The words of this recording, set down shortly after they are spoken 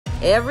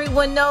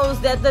Everyone knows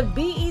that the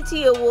BET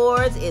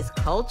Awards is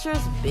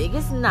culture's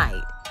biggest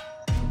night.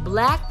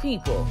 Black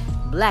people,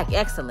 Black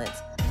excellence,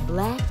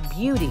 Black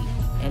beauty,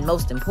 and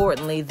most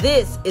importantly,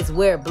 this is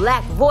where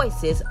Black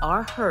voices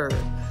are heard.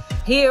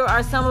 Here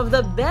are some of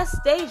the best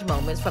stage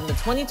moments from the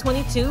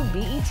 2022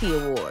 BET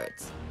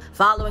Awards.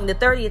 Following the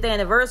 30th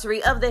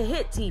anniversary of the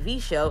hit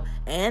TV show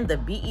and the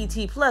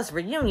BET Plus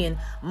reunion,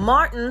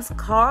 Martin's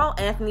Carl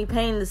Anthony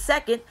Payne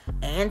II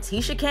and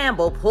Tisha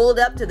Campbell pulled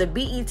up to the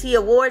BET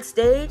Awards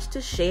stage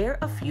to share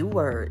a few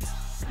words.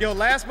 Yo,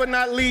 last but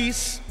not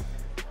least,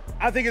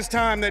 I think it's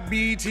time that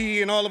BET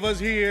and all of us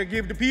here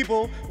give the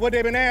people what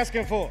they've been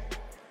asking for.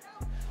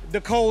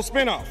 The Cole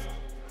spinoff.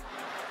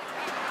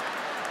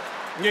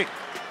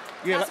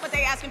 Yeah, that's what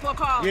they asking for,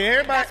 Carl. Yeah,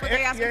 everybody. That's what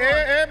they asking for.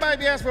 Everybody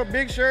be asking for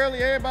Big Shirley.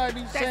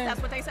 Everybody be saying. That's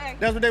what they say.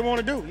 That's what they want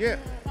to do. Yeah.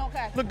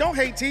 Okay. Look, don't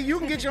hate T. You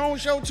can get your own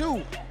show too.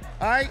 All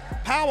right.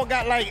 Power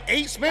got like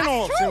 8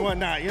 spinoffs and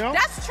whatnot. You know.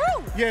 That's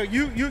true. Yeah.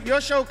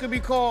 Your show could be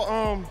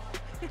called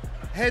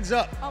Heads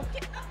Up.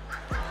 Okay.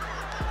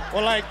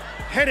 Or like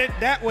Headed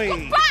That Way.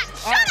 Goodbye.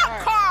 Shut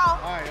up, Carl.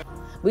 All right.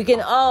 We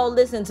can all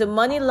listen to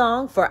Money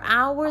Long for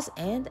hours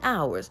and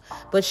hours,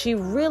 but she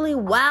really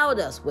wowed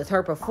us with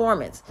her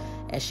performance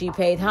as she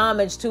paid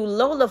homage to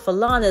Lola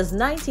Falana's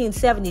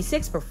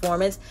 1976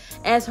 performance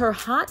as her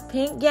hot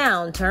pink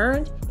gown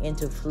turned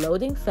into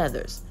floating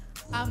feathers.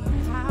 I'm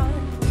empowered.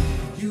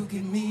 You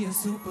give me a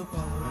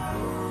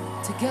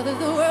superpower. Together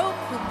the world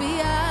could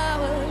be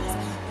ours.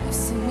 You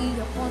see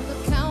me up on the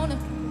counter.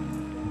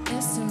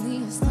 Instantly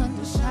it's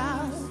thunder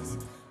showers.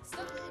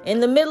 In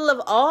the middle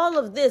of all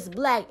of this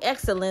Black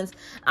excellence,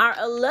 our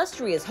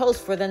illustrious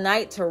host for the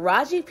night,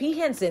 Taraji P.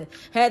 Henson,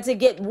 had to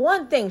get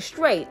one thing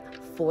straight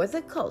for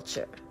the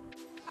culture.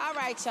 All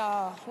right,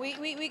 y'all.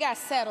 We got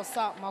to settle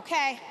something,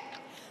 okay?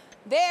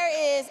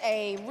 There is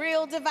a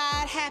real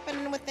divide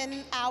happening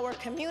within our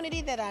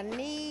community that I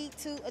need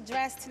to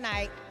address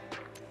tonight.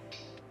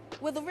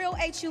 Will the real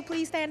HU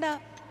please stand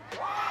up?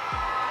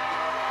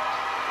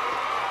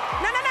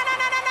 No.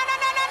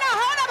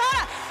 Hold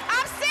up.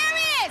 I'm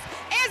serious.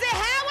 Is it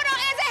Howard or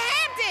is it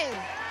Hampton?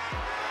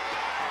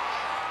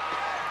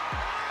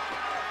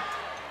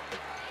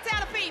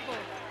 Tell the people.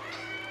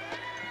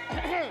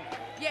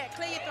 Yeah,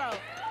 clear your throat.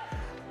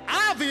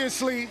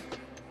 Obviously,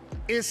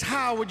 it's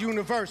Howard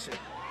University.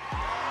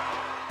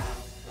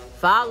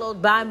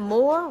 Followed by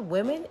more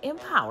women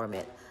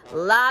empowerment.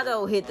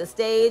 Lotto hit the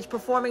stage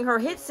performing her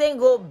hit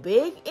single,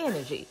 Big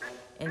Energy.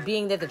 And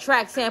being that the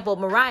track sampled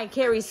Mariah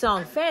Carey's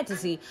song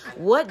Fantasy,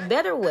 what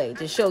better way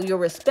to show your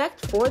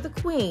respect for the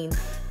queen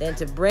than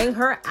to bring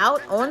her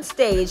out on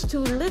stage to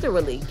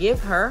literally give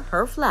her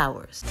her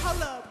flowers.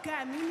 Hold up,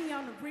 got Muni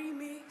on the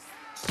remix.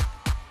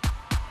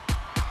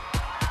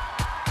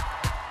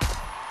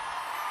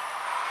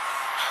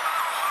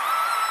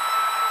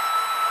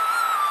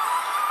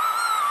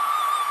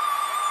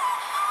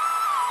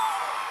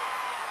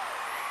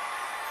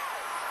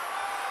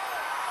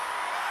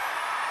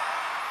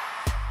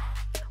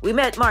 We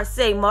met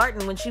Marsai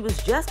Martin when she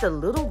was just a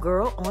little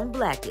girl on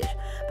Blackish,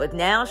 but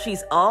now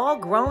she's all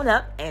grown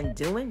up and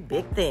doing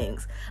big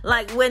things,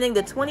 like winning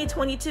the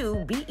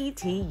 2022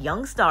 BET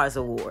Young Stars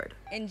Award.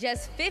 In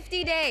just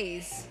 50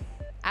 days,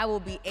 I will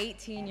be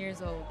 18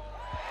 years old.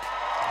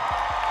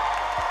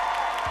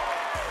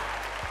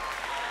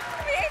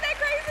 I mean, ain't that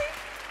crazy?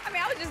 I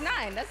mean, I was just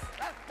 9.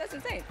 That's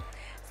insane.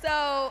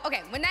 So,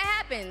 okay, when that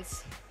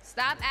happens,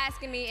 stop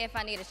asking me if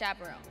I need a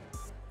chaperone,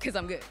 because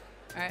I'm good,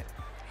 all right?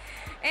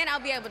 And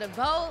I'll be able to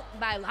vote,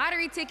 buy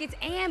lottery tickets,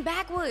 and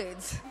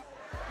backwoods.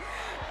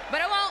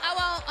 But I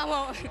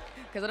won't,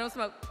 because I don't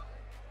smoke.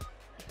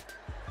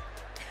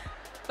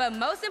 But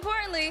most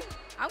importantly,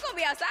 I'm gonna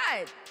be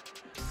outside.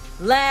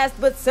 Last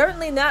but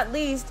certainly not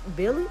least,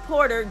 Billy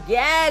Porter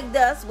gagged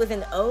us with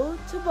an ode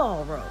to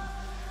ballroom,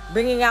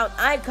 bringing out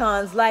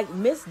icons like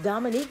Miss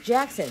Dominique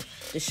Jackson,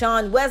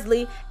 Deshaun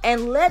Wesley,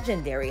 and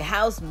legendary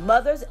house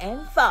mothers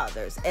and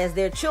fathers as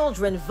their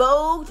children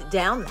vogued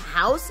down the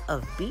house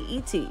of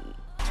BET.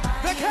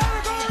 The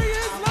category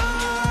is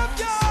love,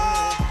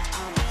 y'all!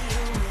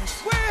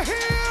 We're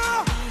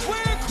here!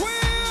 We're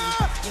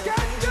queer! Get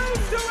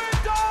used to it,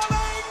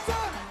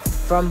 darlings!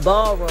 From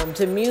ballroom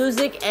to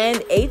music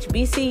and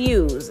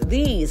HBCUs,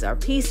 these are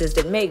pieces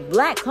that make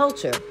Black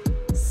culture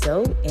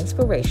so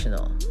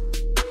inspirational.